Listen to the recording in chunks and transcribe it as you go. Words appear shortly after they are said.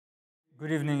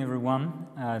Good evening, everyone.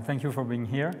 Thank you for being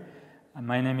here.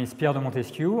 My name is Pierre de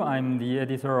Montesquiou. I'm the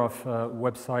editor of a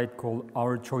website called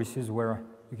Our Choices, where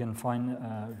you can find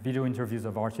video interviews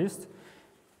of artists,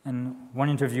 and one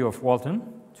interview of Walton,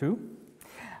 too.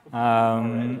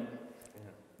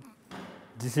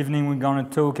 This evening we're going to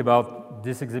talk about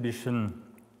this exhibition,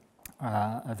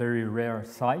 a very rare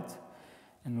site.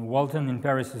 And Walton in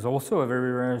Paris is also a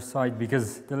very rare site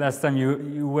because the last time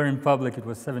you were in public, it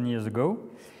was 7 years ago.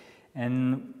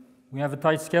 And we have a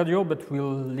tight schedule, but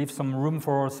we'll leave some room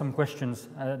for some questions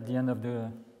at the end of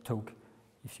the talk,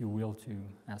 if you will, to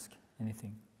ask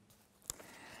anything.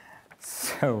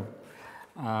 So,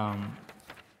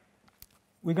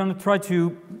 we're going to try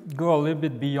to go a little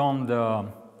bit beyond the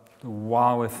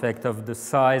wow effect of the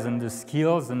size and the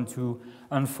skills and to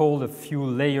unfold a few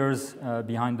layers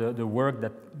behind the work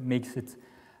that makes it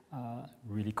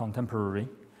really contemporary,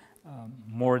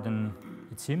 more than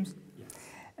it seems.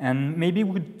 And maybe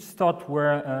we could start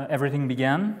where everything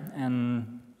began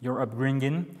and your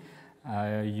upbringing.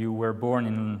 You were born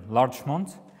in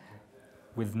Larchmont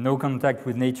with no contact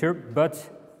with nature, but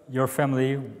your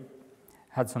family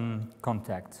had some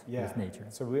contact with nature.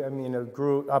 So I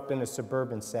grew up in a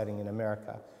suburban setting in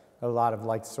America. A lot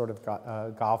of sort of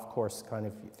golf course kind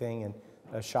of thing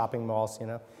and shopping malls, you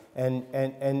know,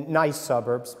 and nice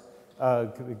suburbs.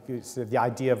 So the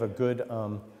idea of a good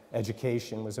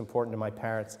education was important to my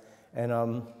parents,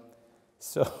 and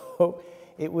so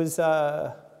it was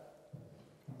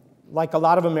like a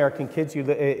lot of American kids.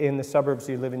 In the suburbs,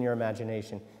 you live in your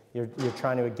imagination. You're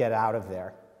trying to get out of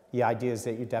there. The idea is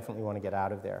that you definitely want to get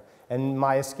out of there. And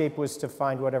my escape was to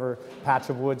find whatever patch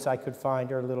of woods I could find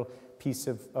or a little piece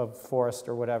of forest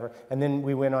or whatever. And then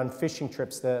we went on fishing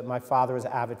trips. My father was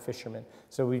an avid fisherman.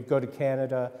 So we'd go to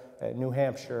Canada, New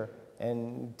Hampshire,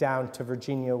 and down to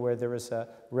Virginia where there was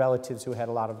relatives who had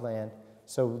a lot of land.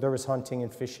 So there was hunting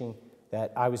and fishing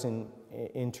that I was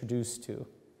introduced to.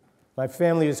 My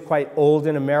family was quite old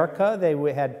in America. They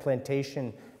had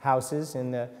plantation houses in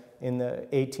the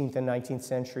 18th and 19th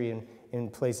century in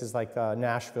places like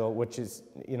Nashville, which is,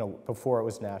 you know, before it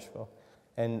was Nashville,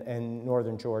 and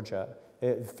northern Georgia.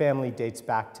 Family dates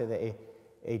back to the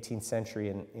 18th century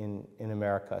in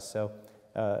America. So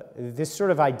this sort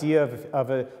of idea of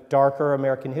a darker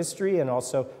American history and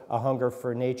also a hunger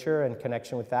for nature and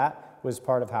connection with that was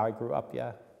part of how I grew up,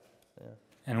 yeah.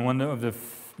 And one of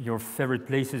your favorite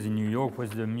places in New York was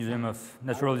the Museum of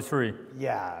Natural History.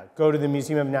 Yeah, go to the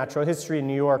Museum of Natural History in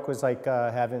New York was like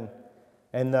heaven.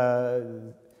 And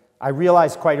I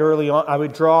realized quite early on, I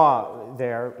would draw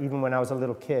there, even when I was a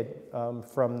little kid,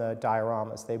 from the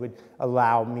dioramas. They would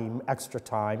allow me extra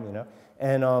time, you know.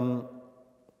 And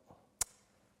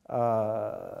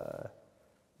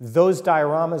those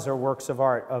dioramas are works of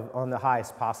art on the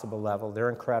highest possible level. They're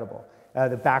incredible.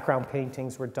 The background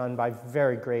paintings were done by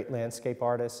very great landscape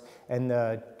artists, and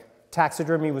the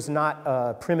taxidermy was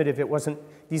not primitive. It wasn't,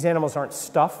 these animals aren't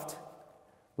stuffed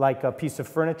like a piece of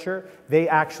furniture. They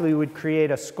actually would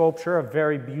create a sculpture, a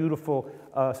very beautiful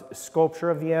sculpture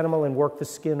of the animal, and work the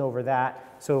skin over that,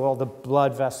 so all the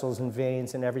blood vessels and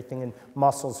veins and everything and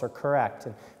muscles are correct.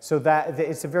 And so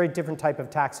it's a very different type of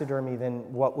taxidermy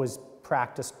than what was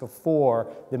practiced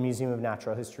before the Museum of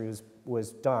Natural History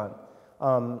was done.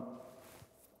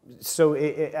 So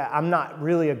I'm not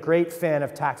really a great fan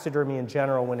of taxidermy in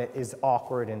general when it is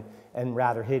awkward and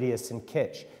rather hideous and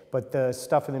kitsch. But the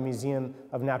stuff in the Museum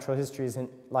of Natural History isn't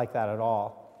like that at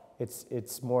all.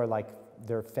 It's more like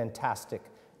they're fantastic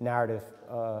narrative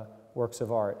works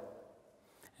of art.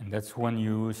 And that's when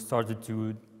you started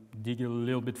to dig a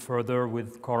little bit further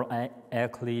with Carl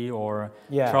Ackley or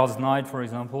Charles Knight, for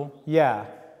example? Yeah.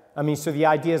 I mean, so the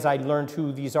idea is I learned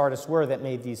who these artists were that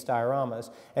made these dioramas,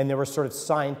 and they were sort of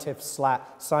scientists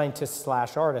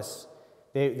slash artists.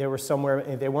 They were somewhere,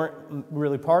 they weren't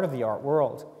really part of the art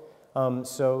world.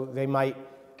 So they might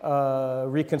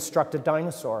reconstruct a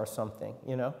dinosaur or something,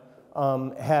 you know,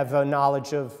 have a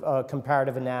knowledge of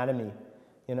comparative anatomy,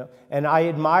 you know. And I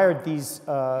admired these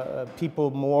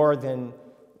people more than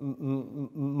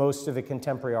most of the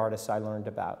contemporary artists I learned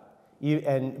about.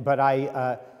 But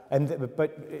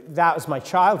that was my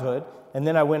childhood, and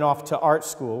then I went off to art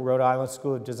school, Rhode Island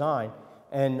School of Design,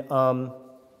 and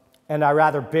I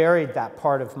rather buried that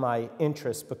part of my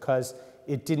interest because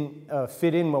it didn't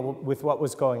fit in with what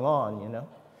was going on, you know.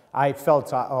 I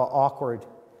felt awkward,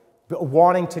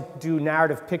 wanting to do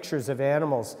narrative pictures of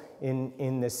animals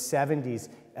in the 70s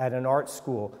at an art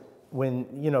school when,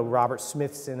 you know, Robert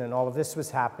Smithson and all of this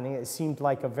was happening. It seemed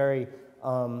like a very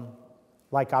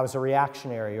like I was a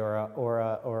reactionary or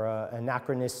a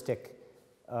anachronistic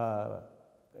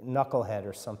knucklehead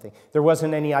or something. There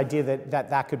wasn't any idea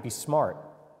that could be smart.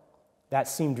 That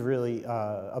seemed really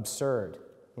absurd,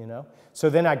 you know? So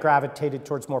then I gravitated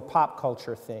towards more pop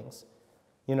culture things,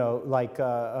 you know, like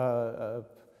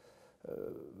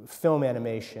film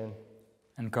animation.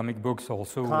 And comic books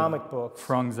also. Comic books.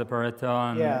 Frank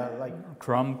Zapparetta and yeah, like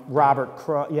Crumb. Robert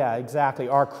Crumb, yeah, exactly.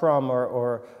 R. Crumb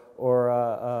or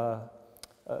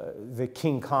the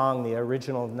King Kong, the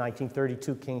original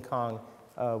 1932 King Kong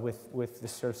with the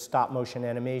sort of stop motion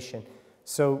animation.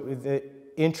 So the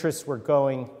interests were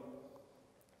going.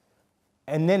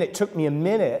 And then it took me a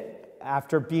minute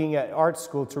after being at art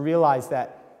school to realize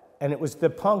that, and it was the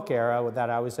punk era that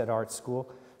I was at art school.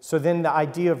 So then the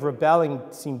idea of rebelling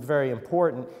seemed very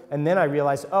important. And then I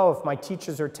realized, oh, if my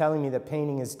teachers are telling me that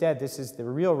painting is dead, this is the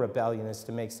real rebellion, is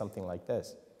to make something like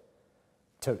this.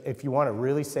 If you want to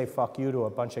really say fuck you to a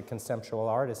bunch of conceptual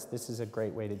artists, this is a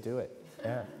great way to do it.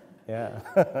 Yeah, yeah.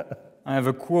 I have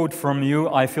a quote from you: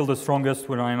 "I feel the strongest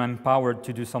when I'm empowered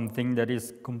to do something that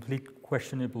is complete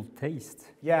questionable taste."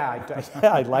 Yeah,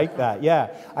 I like that.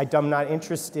 Yeah, I'm not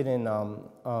interested in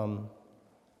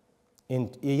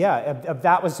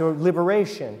that was a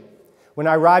liberation. When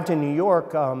I arrived in New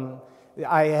York,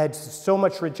 I had so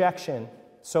much rejection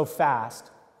so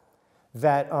fast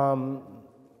that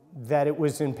that it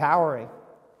was empowering.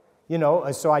 You know,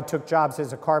 so I took jobs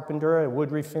as a carpenter, a wood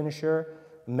refinisher,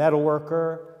 metal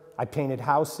worker. I painted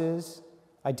houses.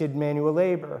 I did manual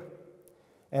labor.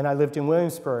 And I lived in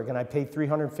Williamsburg, and I paid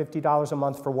 $350 a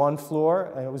month for one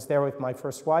floor, and I was there with my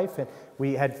first wife, and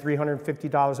we had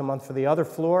 $350 a month for the other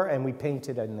floor, and we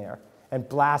painted in there, and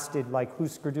blasted like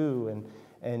Husker Du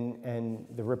and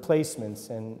the Replacements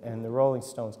and the Rolling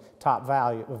Stones, top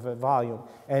volume,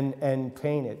 and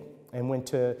painted, and went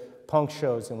to punk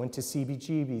shows, and went to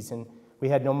CBGBs, and we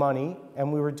had no money,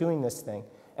 and we were doing this thing.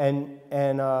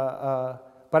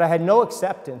 But I had no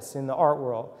acceptance in the art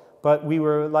world, but we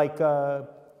were like,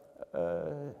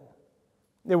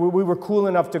 we were cool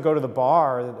enough to go to the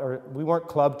bar, or we weren't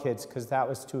club kids because that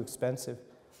was too expensive.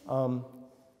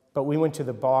 But we went to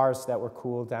the bars that were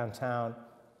cool downtown.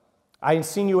 I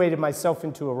insinuated myself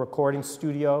into a recording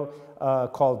studio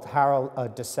called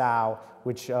Harold Dessau,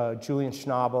 which Julian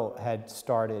Schnabel had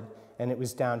started, and it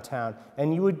was downtown.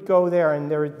 And you would go there,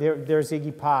 and there's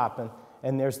Iggy Pop,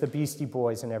 and there's the Beastie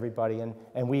Boys and everybody,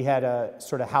 and we had a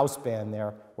sort of house band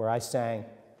there where I sang.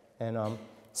 And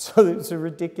so it was a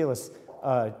ridiculous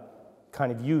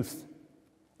kind of youth.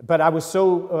 But I was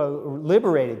so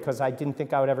liberated because I didn't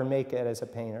think I would ever make it as a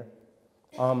painter.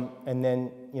 And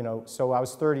then, you know, so I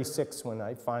was 36 when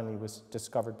I finally was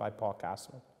discovered by Paul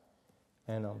Kasman.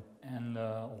 And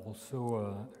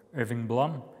also Irving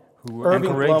Blum, who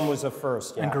Irving Blum was the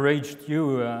first, yeah. Encouraged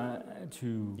you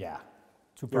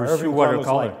to pursue Irving Blum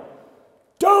watercolor. was like,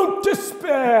 don't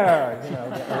despair! You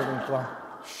know, Irving Blum.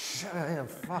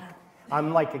 Fuck.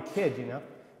 I'm like a kid, you know?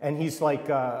 And he's like,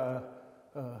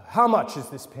 how much is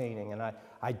this painting? And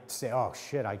I'd say, oh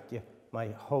shit, I get my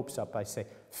hopes up. I say,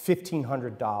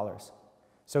 $1,500.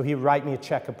 So he'd write me a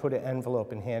check and put an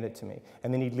envelope and hand it to me.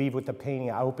 And then he'd leave with the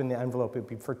painting. I opened the envelope, it'd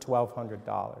be for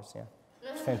 $1,200, yeah.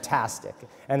 It's fantastic.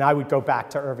 And I would go back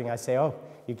to Irving. I'd say, oh,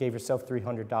 you gave yourself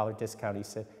 $300 discount. He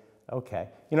said, okay.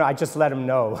 You know, I just let him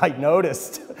know. I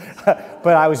noticed.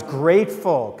 But I was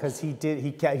grateful because he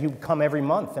would come every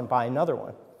month and buy another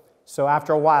one. So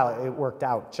after a while, it worked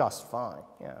out just fine,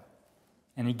 yeah.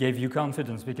 And he gave you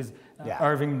confidence because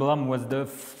Irving Blum was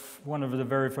one of the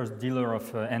very first dealer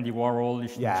of Andy Warhol,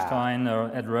 Lichtenstein, or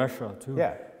Ed Ruscha, too.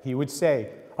 Yeah, he would say,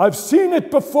 I've seen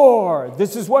it before.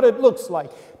 This is what it looks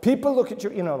like. People look at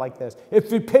you, you know, like this.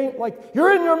 If you paint like,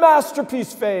 you're in your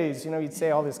masterpiece phase. You know, he'd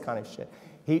say all this kind of shit.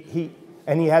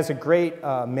 And he has a great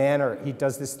manner. He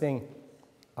does this thing.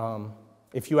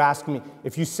 If you ask me,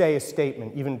 if you say a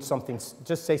statement, even something,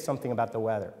 just say something about the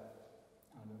weather.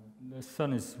 The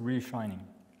sun is really shining.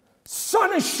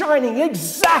 Sun is shining,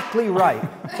 exactly right.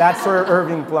 That's for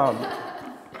Irving Blum.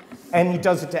 And he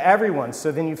does it to everyone,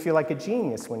 so then you feel like a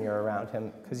genius when you're around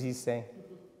him, because he's saying,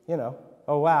 you know,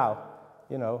 oh wow,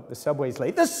 you know, the subway's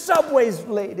late. The subway's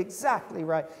late, exactly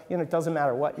right. You know, it doesn't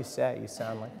matter what you say, you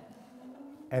sound like.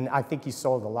 And I think he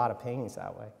sold a lot of paintings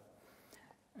that way.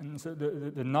 And so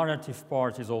the narrative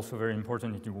part is also very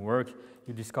important in your work.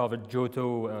 You discovered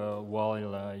Giotto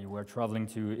while you were traveling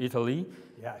to Italy.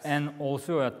 Yes. And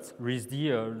also at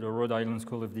RISD, the Rhode Island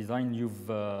School of Design, you've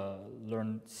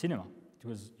learned cinema.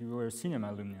 You were a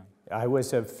cinema alumni. I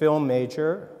was a film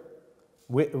major.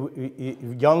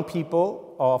 Young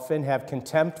people often have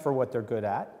contempt for what they're good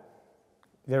at.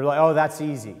 They're like, oh, that's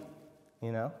easy,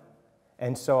 you know?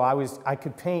 And so I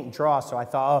could paint and draw, so I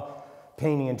thought, oh,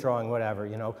 painting and drawing, whatever,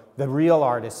 you know. The real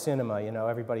art is cinema, you know.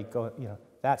 Everybody go, you know,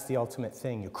 that's the ultimate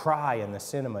thing. You cry in the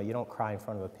cinema. You don't cry in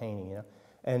front of a painting, you know.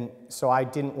 And so I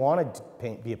didn't want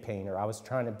to be a painter. I was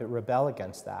trying to rebel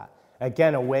against that.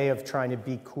 Again, a way of trying to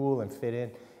be cool and fit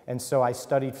in. And so I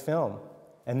studied film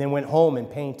and then went home and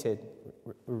painted.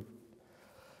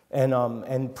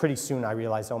 And pretty soon I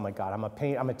realized, oh my God, I'm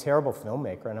a terrible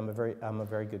filmmaker and I'm a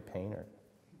very good painter.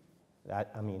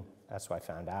 That's what I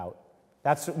found out.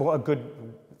 That's a good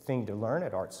thing to learn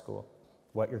at art school,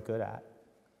 what you're good at.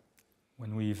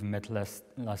 When we've met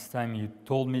last time, you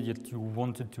told me that you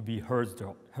wanted to be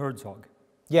Herzog.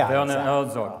 Yeah, Werner exactly.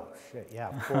 Herzog. Oh, shit, yeah,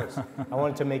 of course. I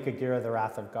wanted to make a Gear of the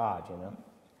Wrath of God, you know.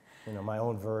 You know, my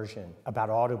own version about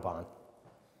Audubon.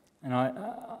 And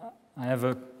I have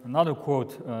another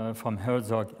quote from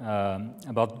Herzog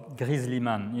about Grizzly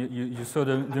Man. You saw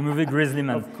the movie Grizzly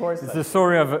Man. Of course. It's the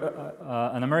story of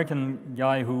an American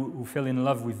guy who fell in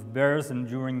love with bears and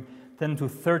during 10 to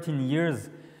 13 years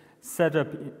set up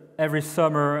every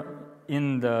summer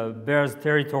in the bears'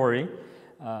 territory.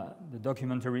 The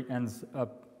documentary ends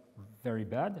up very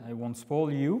bad. I won't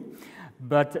spoil you.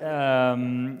 But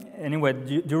anyway,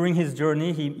 during his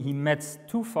journey, he met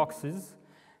two foxes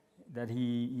that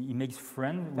he makes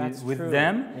friends with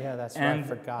them. Yeah, that's right. And I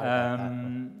forgot about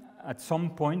that. At some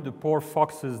point, the poor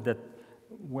foxes that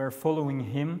were following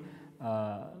him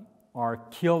are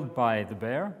killed by the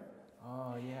bear.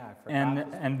 Oh, yeah, I forgot.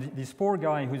 And this poor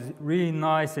guy who's really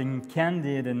nice and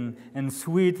candid and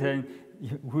sweet, and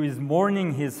who is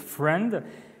mourning his friend,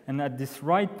 and at this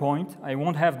right point, I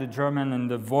won't have the German and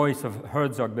the voice of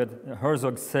Herzog, but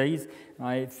Herzog says,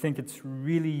 I think it's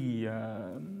really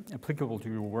applicable to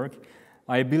your work,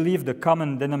 I believe the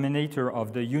common denominator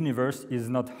of the universe is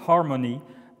not harmony,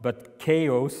 but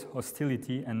chaos,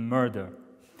 hostility, and murder.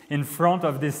 In front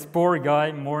of this poor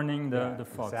guy mourning the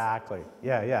fox. Exactly.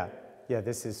 Yeah,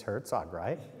 this is Herzog,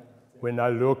 right? When I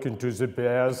look into the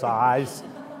bear's eyes,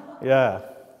 yeah.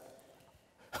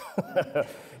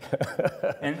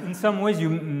 And in some ways you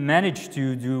managed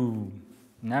to do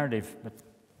narrative, but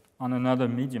on another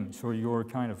medium, so you're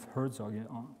kind of Herzog.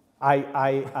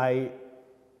 I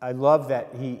love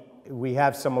that we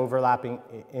have some overlapping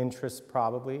interests,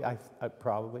 probably.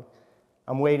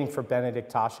 I'm waiting for Benedict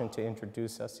Taschen to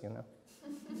introduce us, you know.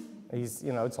 He's,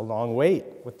 you know, it's a long wait.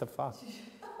 What the fuck?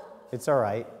 It's all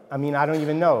right. I mean, I don't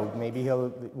even know. Maybe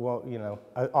well, you know,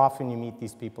 often you meet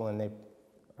these people and they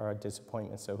are a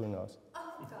disappointment, so who knows? Oh,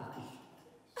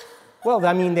 gosh. Well,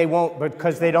 I mean, they won't,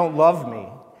 because they don't love me.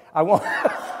 I won't,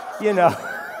 you know.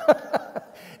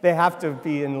 They have to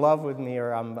be in love with me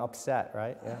or I'm upset,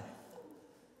 right? Yeah.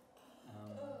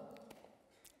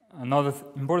 Another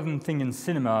important thing in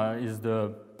cinema is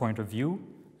the point of view,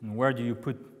 and where do you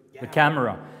put the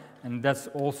camera. And that's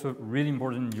also really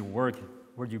important in your work.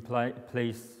 Where do you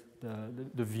place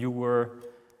the viewer,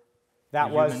 the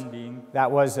human being?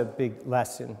 That was a big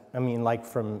lesson. I mean, like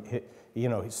from, you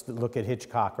know, look at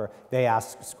Hitchcock, or they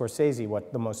asked Scorsese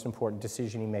what the most important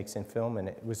decision he makes in film, and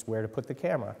it was where to put the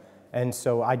camera. And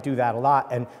so I do that a lot.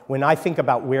 And when I think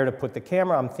about where to put the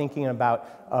camera, I'm thinking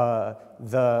about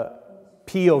the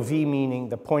POV, meaning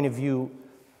the point of view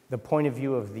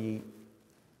of the,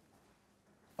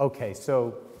 okay,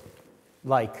 so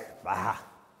like,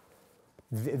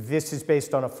 this is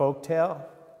based on a folk tale,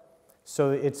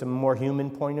 so it's a more human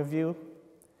point of view,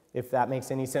 if that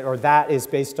makes any sense. Or that is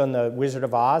based on the Wizard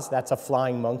of Oz. That's a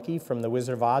flying monkey from the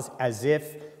Wizard of Oz, as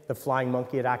if the flying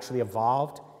monkey had actually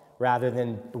evolved rather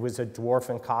than it was a dwarf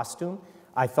in costume.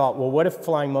 I thought, well, what if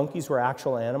flying monkeys were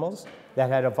actual animals that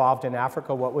had evolved in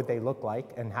Africa? What would they look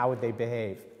like and how would they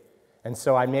behave? And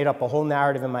so I made up a whole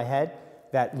narrative in my head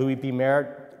that Louis B.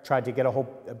 Mayer tried to get a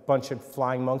bunch of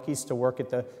flying monkeys to work at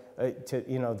the,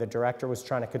 you know, the director was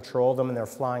trying to control them and they're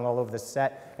flying all over the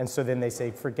set. And so then they say,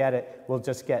 forget it, we'll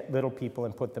just get little people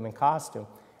and put them in costume.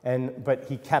 But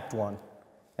he kept one.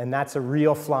 And that's a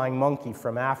real flying monkey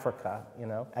from Africa, you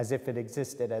know, as if it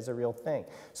existed as a real thing.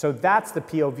 So that's the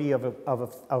POV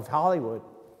of Hollywood,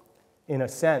 in a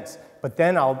sense. But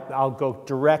then I'll go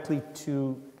directly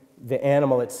to the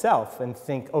animal itself and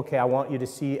think, okay, I want you to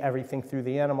see everything through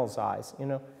the animal's eyes, you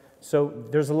know. So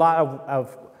there's a lot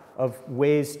of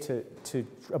ways to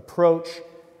approach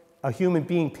a human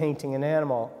being painting an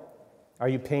animal. Are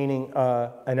you painting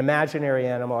an imaginary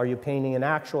animal? Are you painting an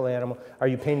actual animal? Are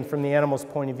you painting from the animal's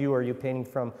point of view? Or are you painting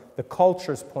from the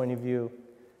culture's point of view?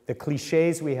 The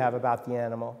cliches we have about the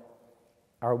animal.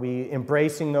 Are we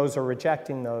embracing those or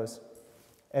rejecting those?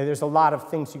 And there's a lot of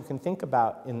things you can think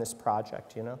about in this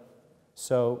project, you know?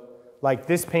 So, like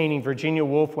this painting, Virginia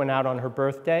Woolf went out on her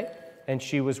birthday, and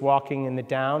she was walking in the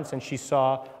downs, and she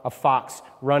saw a fox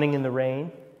running in the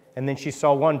rain, And then she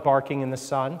saw one barking in the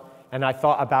sun, and I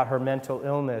thought about her mental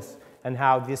illness and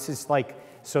how this is like,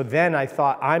 so then I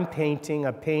thought, I'm painting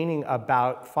a painting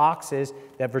about foxes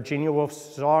that Virginia Woolf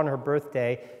saw on her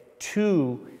birthday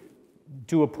to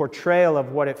do a portrayal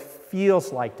of what it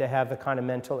feels like to have the kind of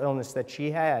mental illness that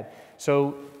she had.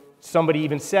 So somebody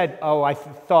even said, oh, I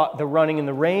thought the running in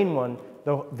the rain one,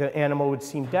 the animal would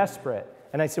seem desperate.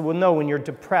 And I said, well, no, when you're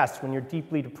depressed, when you're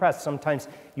deeply depressed, sometimes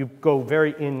you go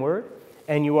very inward,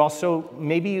 and you also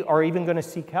maybe are even going to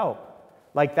seek help.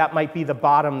 Like that might be the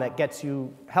bottom that gets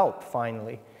you help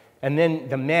finally. And then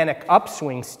the manic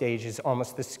upswing stage is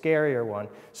almost the scarier one.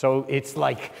 So it's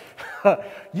like,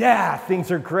 yeah,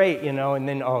 things are great, you know, and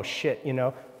then, oh shit, you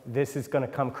know, this is going to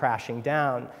come crashing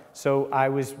down. So I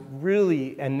was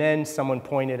really, and then someone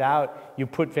pointed out, you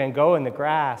put Van Gogh in the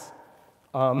grass,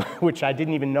 which I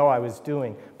didn't even know I was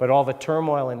doing, but all the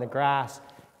turmoil in the grass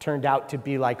turned out to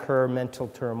be like her mental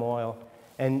turmoil.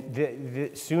 And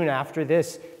soon after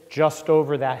this, just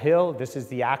over that hill, this is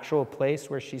the actual place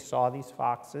where she saw these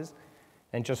foxes,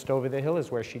 and just over the hill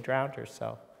is where she drowned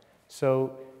herself.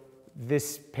 So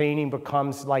this painting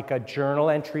becomes like a journal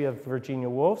entry of Virginia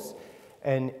Woolf's,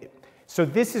 and so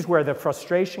this is where the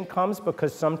frustration comes,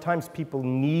 because sometimes people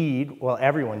need, well,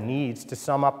 everyone needs to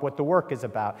sum up what the work is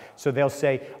about. So they'll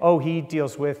say, oh, he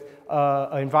deals with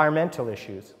environmental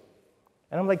issues.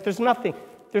 And I'm like,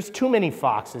 there's too many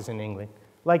foxes in England.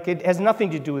 Like, it has nothing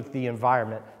to do with the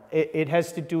environment. It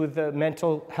has to do with the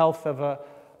mental health of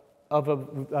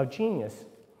a genius,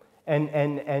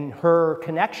 and her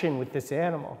connection with this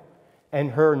animal, and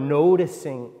her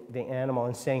noticing the animal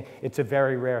and saying it's a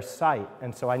very rare sight.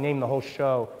 And so I named the whole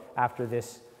show after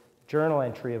this journal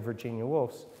entry of Virginia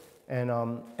Woolf's, and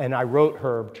I wrote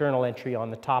her journal entry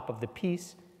on the top of the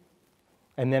piece,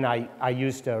 and then I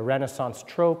used a Renaissance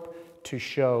trope to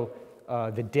show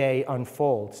the day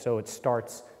unfold. So it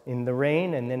starts in the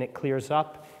rain, and then it clears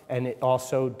up, and it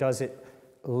also does it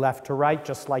left to right,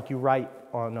 just like you write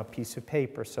on a piece of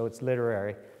paper, so it's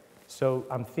literary. So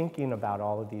I'm thinking about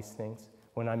all of these things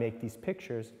when I make these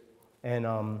pictures, and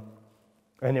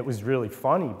it was really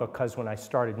funny, because when I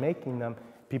started making them,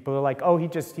 people are like, oh, he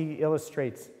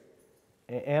illustrates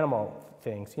animal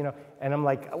things, you know, and I'm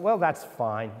like, well, that's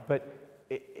fine, but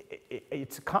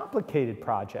it's a complicated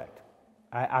project.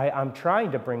 I'm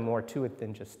trying to bring more to it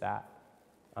than just that.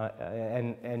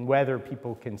 And whether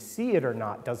people can see it or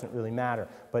not doesn't really matter,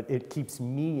 but it keeps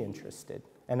me interested.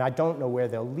 And I don't know where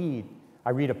they'll lead.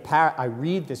 I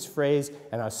read this phrase,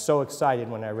 and I was so excited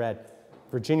when I read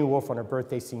Virginia Woolf on her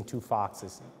birthday seeing two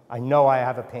foxes. I know I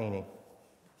have a painting.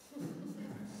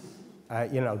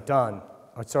 You know, done.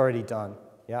 It's already done.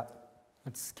 Yeah.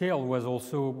 But scale was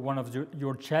also one of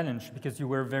your challenge, because you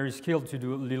were very skilled to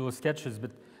do little sketches,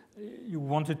 but you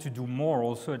wanted to do more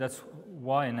also. That's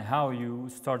why and how you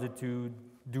started to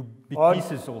do big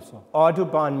pieces also.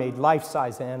 Audubon made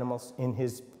life-size animals in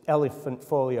his elephant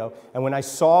folio, and when I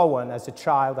saw one as a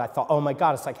child, I thought, oh my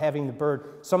God, it's like having the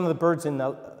bird. Some of the birds in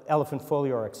the elephant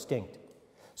folio are extinct.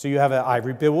 So you have an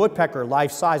ivory-billed woodpecker,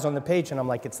 life-size on the page, and I'm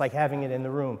like, it's like having it in the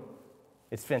room.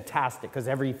 It's fantastic, because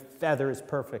every feather is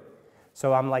perfect.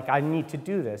 So I'm like, I need to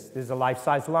do this. There's a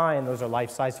life-size lion. Those are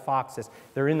life-size foxes.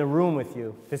 They're in the room with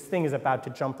you. This thing is about to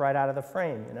jump right out of the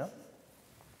frame, you know?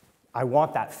 I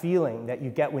want that feeling that you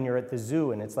get when you're at the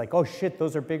zoo, and it's like, oh shit,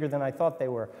 those are bigger than I thought they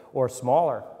were, or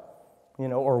smaller, you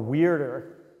know, or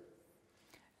weirder.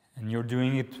 And you're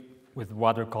doing it with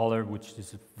watercolor, which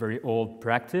is a very old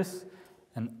practice,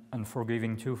 and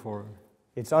unforgiving too for...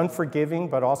 It's unforgiving,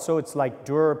 but also it's like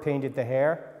Dürer painted the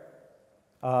hair.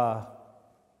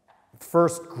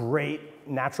 First great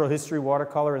natural history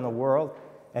watercolor in the world,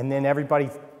 and then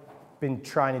everybody's been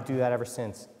trying to do that ever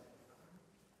since.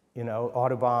 You know,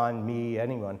 Audubon, me,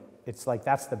 anyone. It's like,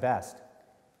 that's the best.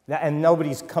 And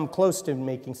nobody's come close to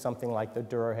making something like the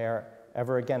Dürer hair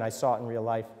ever again. I saw it in real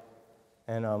life,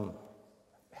 and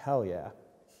hell yeah.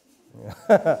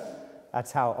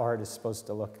 That's how art is supposed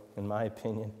to look, in my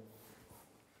opinion.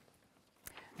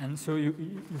 And so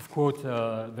you've quote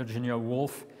Virginia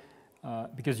Woolf,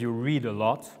 because you read a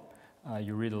lot.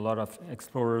 You read a lot of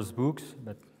explorers' books,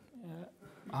 but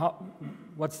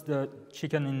what's the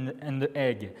chicken and the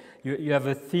egg? You have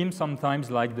a theme sometimes,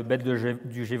 like the Bête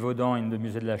du Gévaudan in the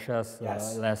Musée de la Chasse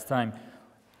last time,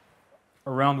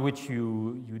 around which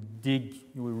you dig,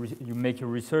 you make your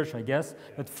research, I guess.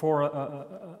 But for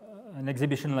an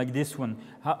exhibition like this one,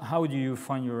 how do you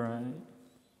find your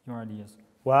ideas?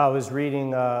 Well, I was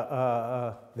reading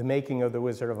The Making of the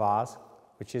Wizard of Oz,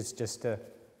 which is just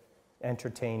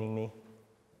entertaining me.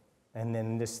 And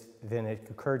then it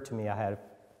occurred to me I had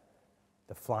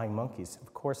The flying monkeys,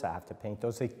 of course I have to paint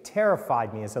those. They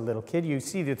terrified me as a little kid. You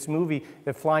see this movie,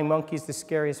 the flying monkey is the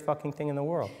scariest fucking thing in the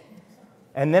world.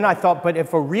 And then I thought, but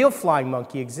if a real flying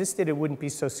monkey existed, it wouldn't be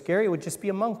so scary, it would just be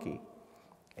a monkey.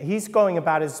 He's going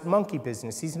about his monkey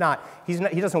business. He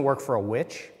doesn't work for a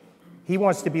witch. He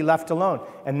wants to be left alone.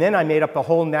 And then I made up a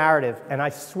whole narrative, and I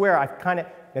swear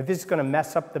now this is gonna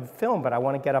mess up the film, but I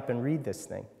wanna get up and read this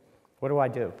thing. What do I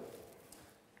do?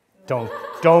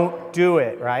 Don't do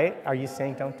it, right? Are you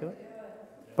saying don't do it?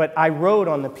 But I wrote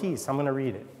on the piece, I'm gonna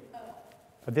read it.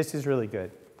 But this is really good.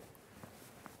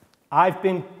 I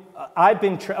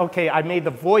made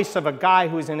the voice of a guy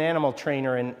who was an animal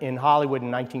trainer in Hollywood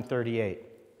in 1938.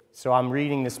 So I'm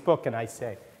reading this book and I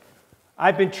say,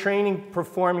 I've been training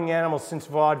performing animals since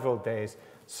vaudeville days.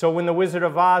 So when The Wizard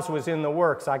of Oz was in the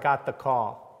works, I got the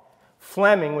call.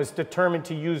 Fleming was determined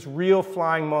to use real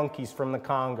flying monkeys from the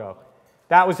Congo.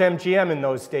 That was MGM in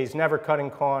those days, never cutting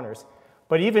corners.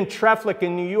 But even Treflick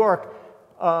in New York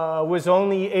was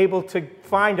only able to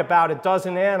find about a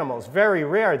dozen animals. Very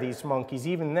rare, these monkeys,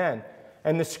 even then.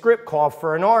 And the script called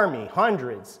for an army,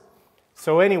 hundreds.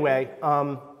 So anyway,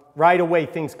 right away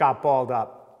things got balled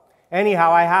up.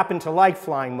 Anyhow, I happen to like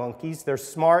flying monkeys. They're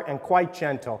smart and quite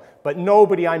gentle. But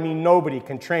nobody, I mean nobody,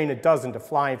 can train a dozen to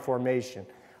fly in formation.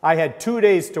 I had 2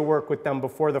 days to work with them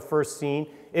before the first scene.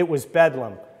 It was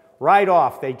bedlam. Right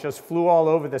off, they just flew all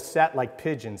over the set like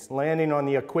pigeons, landing on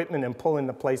the equipment and pulling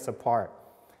the place apart.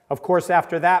 Of course,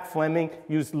 after that, Fleming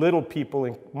used little people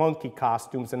in monkey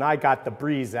costumes, and I got the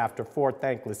breeze after 4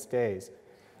 thankless days.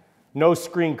 No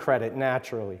screen credit,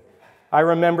 naturally. I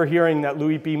remember hearing that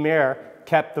Louis B. Mayer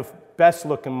kept the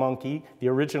best-looking monkey, the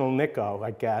original Nico, I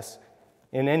guess.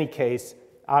 In any case,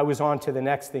 I was on to the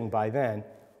next thing by then,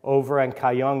 over in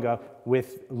Kayunga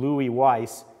with Louis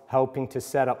Weiss, helping to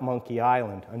set up Monkey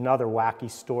Island, another wacky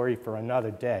story for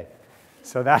another day.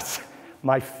 So that's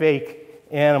my fake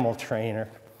animal trainer.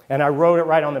 And I wrote it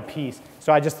right on the piece.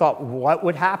 So I just thought, what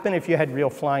would happen if you had real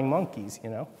flying monkeys, you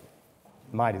know?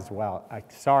 Might as well.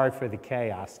 Sorry for the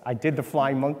chaos. I did the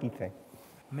flying monkey thing.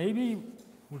 Maybe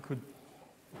we could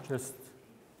just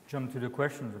jump to the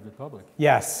questions of the public.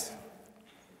 Yes.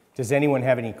 Does anyone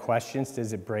have any questions?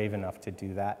 Is it brave enough to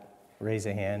do that? Raise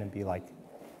a hand and be like,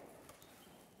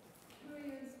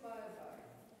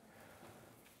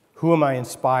 who am I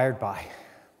inspired by?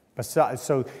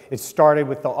 So it started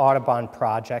with the Audubon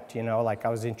Project, you know, like I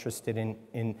was interested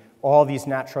in all these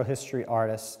natural history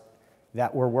artists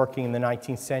that were working in the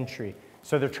 19th century.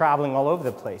 So they're traveling all over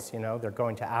the place, you know, they're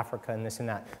going to Africa and this and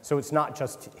that. So it's not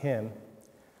just him.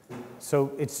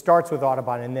 So it starts with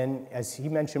Audubon, and then, as he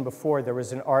mentioned before, there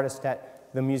was an artist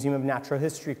at the Museum of Natural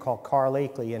History called Carl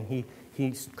Akeley, and he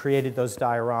created those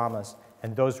dioramas,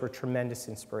 and those were tremendous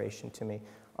inspiration to me.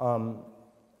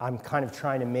 I'm kind of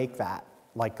trying to make that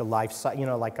like a life, you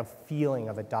know, like a feeling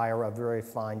of a very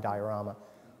fine diorama.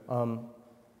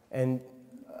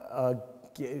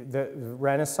 The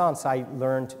Renaissance,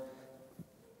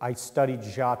 I studied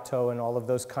Giotto and all of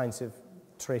those kinds of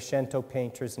Trecento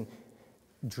painters and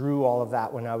drew all of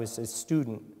that when I was a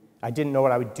student. I didn't know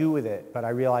what I would do with it, but I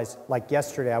realized, like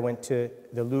yesterday, I went to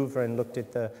the Louvre and looked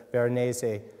at the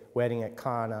Veronese wedding at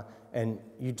Cana, and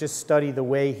you just study the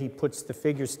way he puts the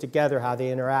figures together, how they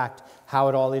interact, how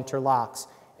it all interlocks,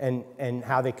 and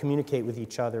how they communicate with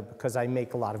each other, because I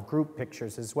make a lot of group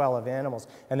pictures as well of animals.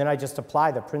 And then I just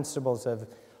apply the principles of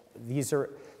these are...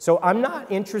 So I'm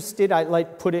not interested, I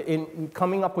like put it in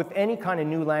coming up with any kind of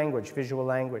new language, visual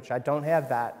language. I don't have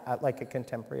that like a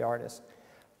contemporary artist.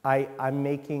 I'm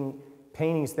making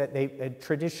paintings that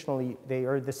traditionally, they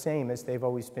are the same as they've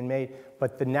always been made,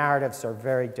 but the narratives are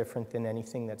very different than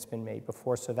anything that's been made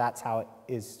before, so that's how it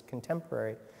is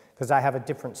contemporary, because I have a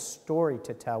different story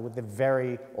to tell with the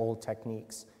very old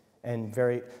techniques.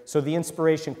 So the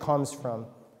inspiration comes from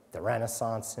the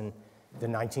Renaissance and the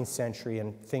 19th century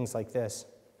and things like this,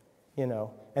 you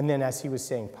know. And then, as he was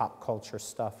saying, pop culture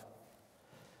stuff,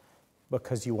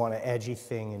 because you want an edgy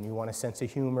thing and you want a sense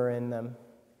of humor in them,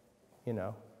 you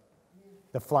know.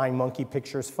 The flying monkey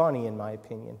picture is funny, in my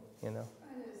opinion, you know.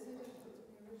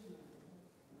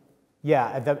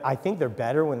 Yeah, I think they're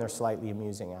better when they're slightly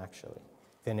amusing, actually,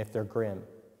 than if they're grim,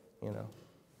 you know.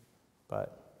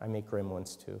 But I make grim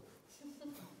ones, too.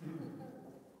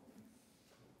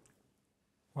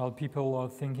 While people are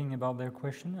thinking about their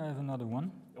question, I have another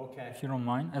one, okay, if you don't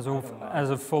mind, as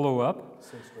a follow-up.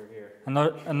 Since we're here.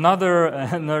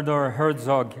 Another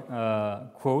Herzog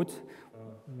quote.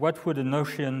 What would an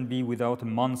ocean be without a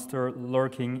monster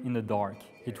lurking in the dark?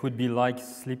 It would be like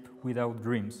sleep without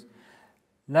dreams.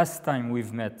 Last time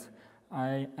we've met,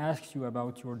 I asked you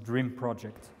about your dream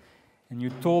project. and you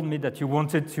told me that you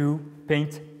wanted to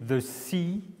paint the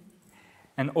sea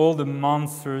and all the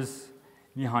monsters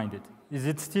behind it. Is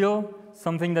it still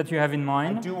something that you have in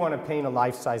mind? I do want to paint a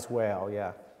life-size whale,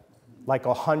 yeah. Like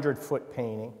a 100-foot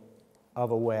painting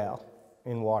of a whale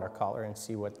in watercolor and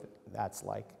see what that's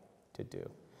like to do.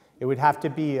 It would have to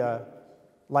be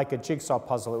like a jigsaw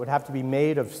puzzle. It would have to be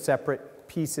made of separate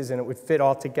pieces and it would fit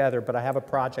all together, but I have a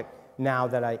project now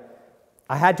that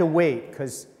I had to wait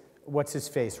because what's his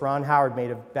face? Ron Howard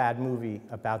made a bad movie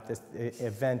about this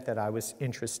event that I was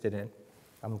interested in.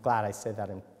 I'm glad I said that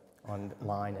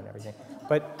online and everything.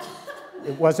 But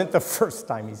it wasn't the first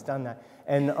time he's done that.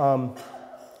 And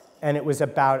it was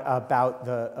about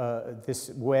this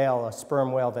whale, a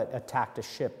sperm whale that attacked a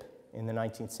ship in the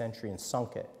 19th century and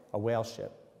sunk it, a whale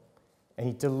ship. And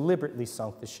he deliberately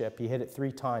sunk the ship. He hit it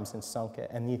 3 times and sunk it.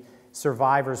 And the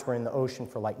survivors were in the ocean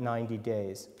for like 90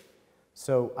 days.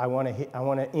 So I want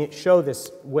to show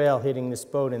this whale hitting this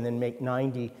boat and then make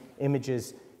 90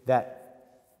 images that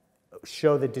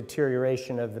show the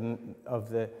deterioration of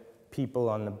the people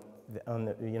on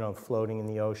the floating in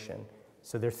the ocean.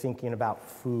 So they're thinking about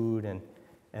food and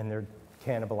they're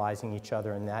cannibalizing each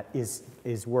other, and that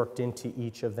is worked into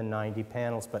each of the 90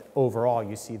 panels, but overall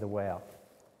you see the whale.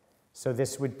 So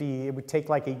this would be, it would take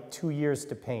like 2 years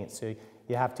to paint, so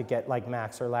you have to get like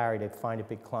Max or Larry to find a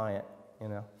big client, you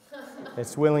know,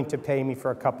 that's willing to pay me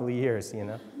for a couple of years, you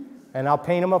know. And I'll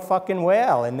paint them a fucking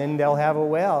whale, and then they'll have a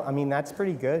whale. I mean, that's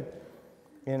pretty good,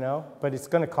 you know, but it's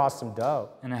going to cost some dough.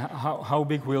 And how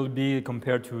big will it be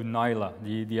compared to Nyla,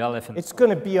 the elephant? It's going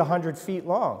to be 100 feet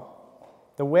long.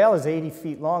 The whale is 80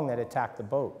 feet long that attacked the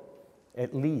boat,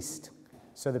 at least.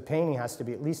 So the painting has to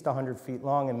be at least 100 feet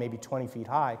long and maybe 20 feet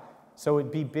high. So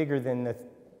it'd be bigger than the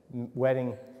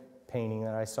wedding painting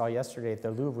that I saw yesterday at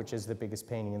the Louvre, which is the biggest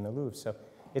painting in the Louvre. So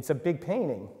it's a big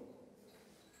painting.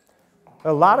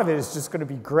 A lot of it is just going to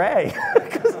be gray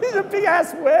because he's a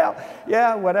big-ass whale.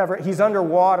 Yeah, whatever. He's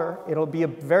underwater. It'll be a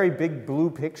very big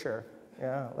blue picture.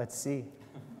 Yeah, let's see.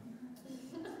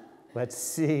 Let's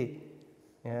see.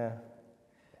 Yeah.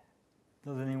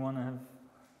 Does anyone have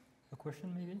a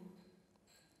question, maybe?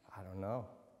 I don't know.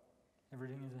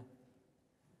 Everything is a...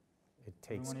 It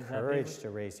takes courage to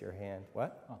raise your hand.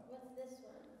 What? What's this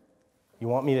one? You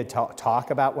want me to talk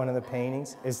about one of the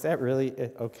paintings? Is that really?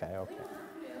 Okay.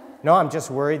 No, I'm just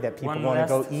worried that people want to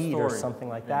go eat or something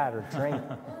like that or drink.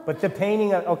 But the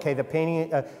painting, okay, the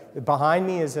painting behind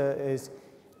me is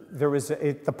there was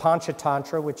the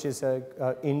Panchatantra, which is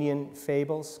Indian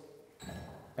fables,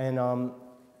 and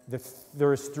there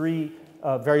was 3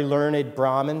 very learned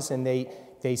Brahmins, and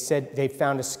they said they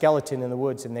found a skeleton in the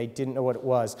woods and they didn't know what it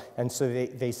was, and so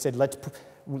they said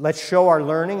let's show our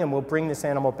learning and we'll bring this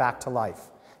animal back to life.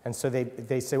 And so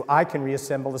they say, well, I can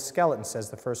reassemble the skeleton,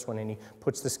 says the first one, and he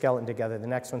puts the skeleton together. The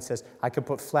next one says, I could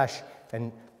put flesh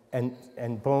and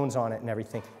bones on it and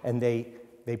everything. And they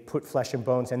put flesh and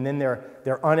bones. And then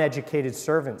their uneducated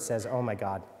servant says, oh my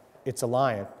God, it's a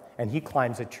lion. And he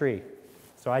climbs a tree.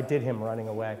 So I did him running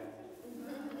away.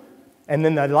 And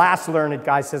then the last learned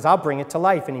guy says, I'll bring it to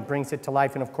life. And he brings it to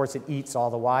life, and of course it eats all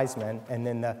the wise men. And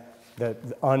then the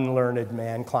unlearned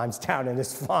man climbs down and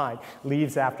is fine,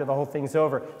 leaves after the whole thing's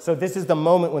over. So this is the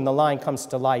moment when the lion comes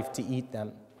to life to eat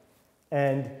them.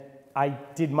 And I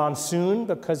did monsoon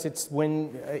because it's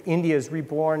when India is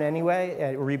reborn anyway,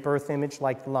 a rebirth image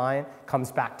like the lion,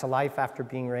 comes back to life after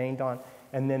being rained on.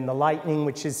 And then the lightning,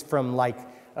 which is from like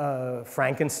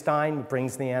Frankenstein,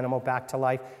 brings the animal back to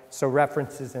life. So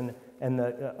references and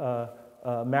the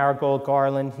marigold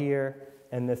garland here,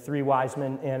 and the 3 wise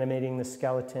men animating the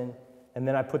skeleton. And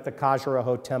then I put the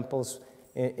Khajuraho temples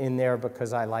in there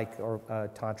because I like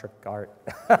tantric art.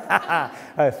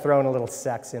 I've thrown a little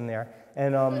sex in there.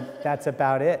 And that's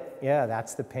about it. Yeah,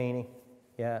 that's the painting.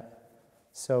 Yeah.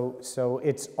 So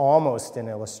it's almost an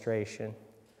illustration.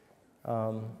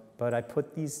 But I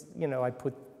put these, I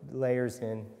put layers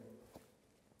in.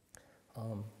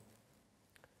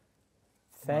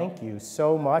 Thank you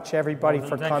so much, everybody,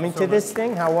 for coming to this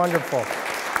thing. How wonderful.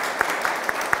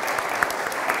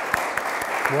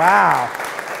 Wow.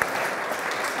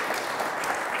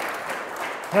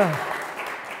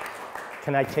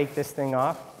 Can I take this thing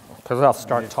off? Because I'll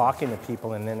start talking to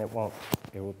people and then it won't,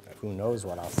 who knows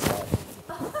what I'll say.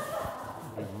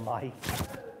 Mike.